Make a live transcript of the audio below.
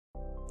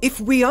If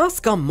we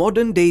ask our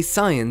modern-day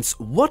science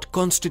what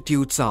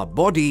constitutes our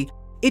body,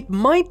 it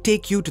might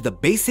take you to the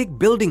basic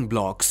building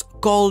blocks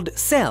called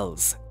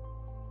cells.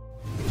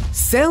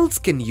 Cells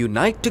can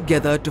unite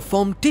together to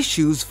form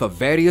tissues for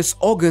various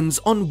organs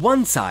on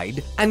one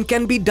side and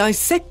can be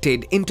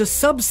dissected into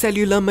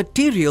subcellular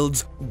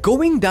materials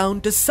going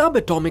down to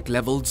subatomic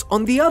levels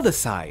on the other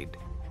side.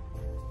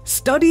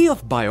 Study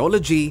of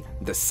biology,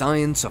 the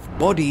science of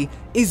body,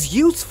 is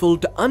useful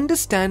to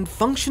understand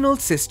functional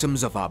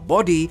systems of our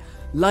body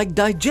like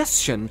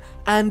digestion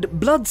and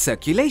blood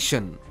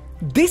circulation.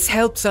 This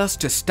helps us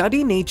to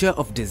study nature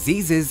of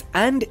diseases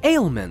and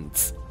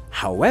ailments.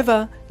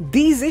 However,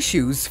 these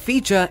issues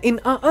feature in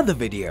our other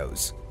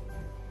videos.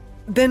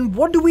 Then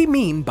what do we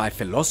mean by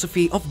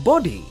philosophy of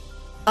body?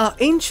 Our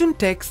ancient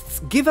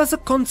texts give us a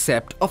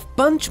concept of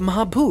Panch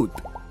Mahabhut,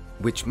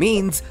 which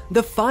means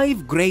the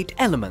 5 great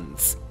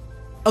elements.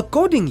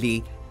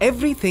 Accordingly,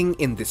 everything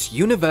in this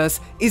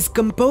universe is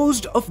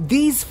composed of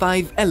these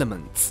 5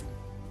 elements.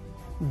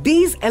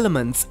 These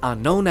elements are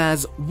known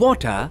as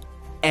water,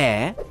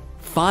 air,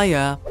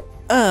 fire,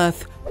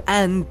 earth,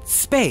 and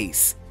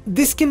space.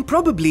 This can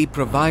probably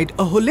provide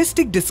a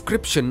holistic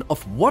description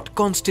of what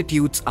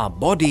constitutes our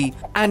body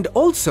and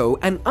also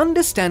an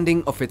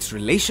understanding of its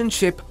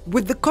relationship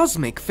with the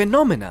cosmic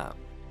phenomena.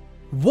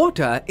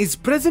 Water is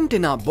present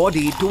in our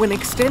body to an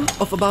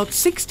extent of about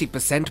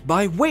 60%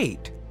 by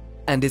weight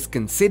and is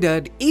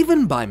considered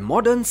even by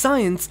modern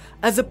science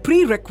as a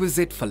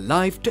prerequisite for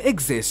life to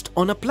exist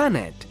on a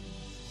planet.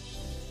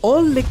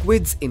 All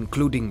liquids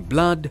including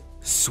blood,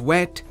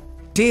 sweat,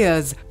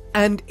 tears,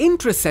 and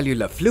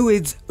intracellular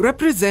fluids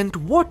represent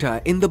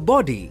water in the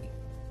body.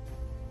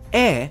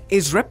 Air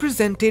is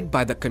represented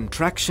by the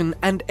contraction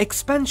and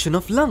expansion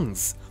of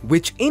lungs,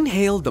 which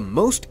inhale the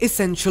most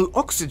essential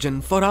oxygen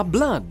for our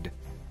blood.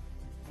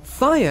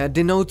 Fire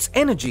denotes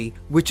energy,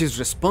 which is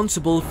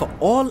responsible for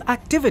all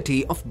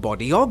activity of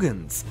body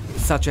organs,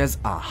 such as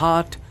our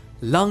heart,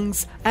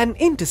 lungs, and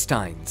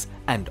intestines,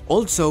 and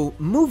also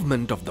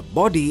movement of the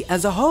body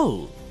as a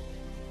whole.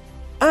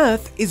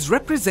 Earth is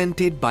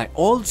represented by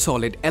all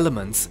solid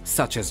elements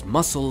such as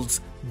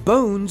muscles,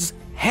 bones,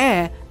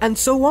 hair, and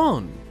so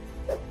on.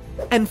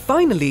 And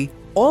finally,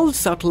 all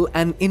subtle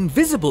and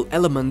invisible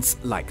elements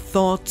like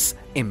thoughts,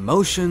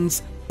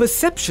 emotions,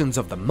 perceptions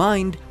of the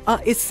mind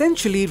are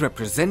essentially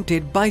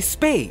represented by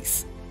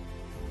space.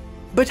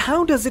 But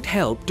how does it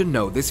help to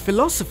know this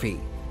philosophy?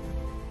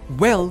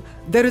 Well,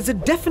 there is a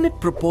definite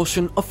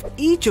proportion of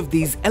each of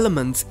these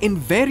elements in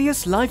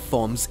various life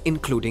forms,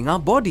 including our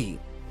body.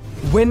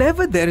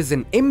 Whenever there is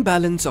an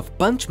imbalance of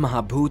Panch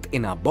Mahabhut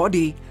in our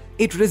body,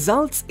 it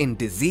results in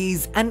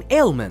disease and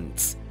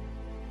ailments.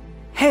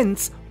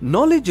 Hence,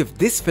 knowledge of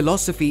this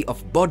philosophy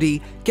of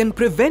body can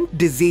prevent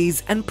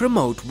disease and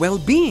promote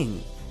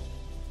well-being.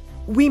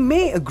 We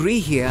may agree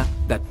here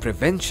that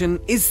prevention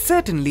is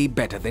certainly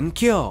better than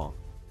cure.